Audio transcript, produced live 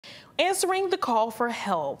Answering the call for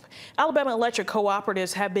help. Alabama Electric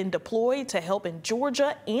Cooperatives have been deployed to help in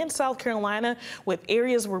Georgia and South Carolina with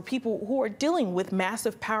areas where people who are dealing with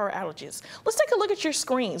massive power outages. Let's take a look at your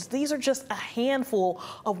screens. These are just a handful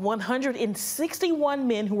of 161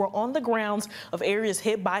 men who are on the grounds of areas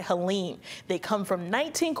hit by Helene. They come from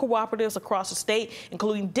 19 cooperatives across the state,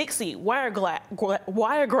 including Dixie, Wiregrass,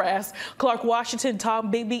 Clark Washington,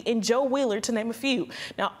 Tom Bigby, and Joe Wheeler, to name a few.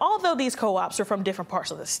 Now, although these co-ops are from different parts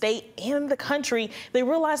of the state and the country, they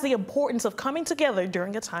realize the importance of coming together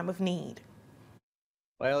during a time of need.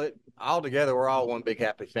 Well, all together, we're all one big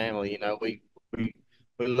happy family. You know, we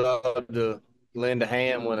love to lend a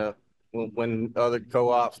hand when other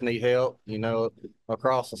co-ops need help, you know,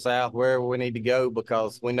 across the South, wherever we need to go,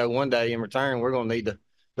 because we know one day in return, we're going to need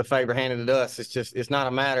the favor handed to us. It's not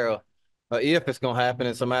a matter of if it's going to happen,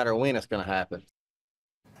 it's a matter of when it's going to happen.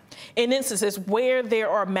 In instances where there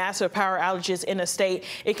are massive power outages in a state,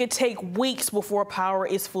 it could take weeks before power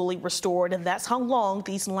is fully restored, and that's how long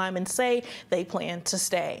these linemen say they plan to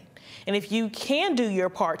stay. And if you can do your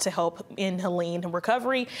part to help in Helene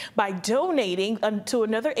recovery by donating to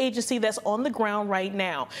another agency that's on the ground right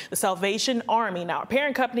now, the Salvation Army. Now, our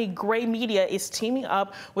parent company, Gray Media, is teaming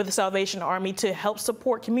up with the Salvation Army to help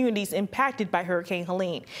support communities impacted by Hurricane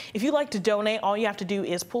Helene. If you'd like to donate, all you have to do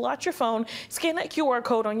is pull out your phone, scan that QR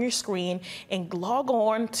code on your screen, and log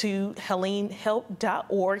on to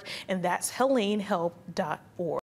helenehelp.org, and that's helenehelp.org.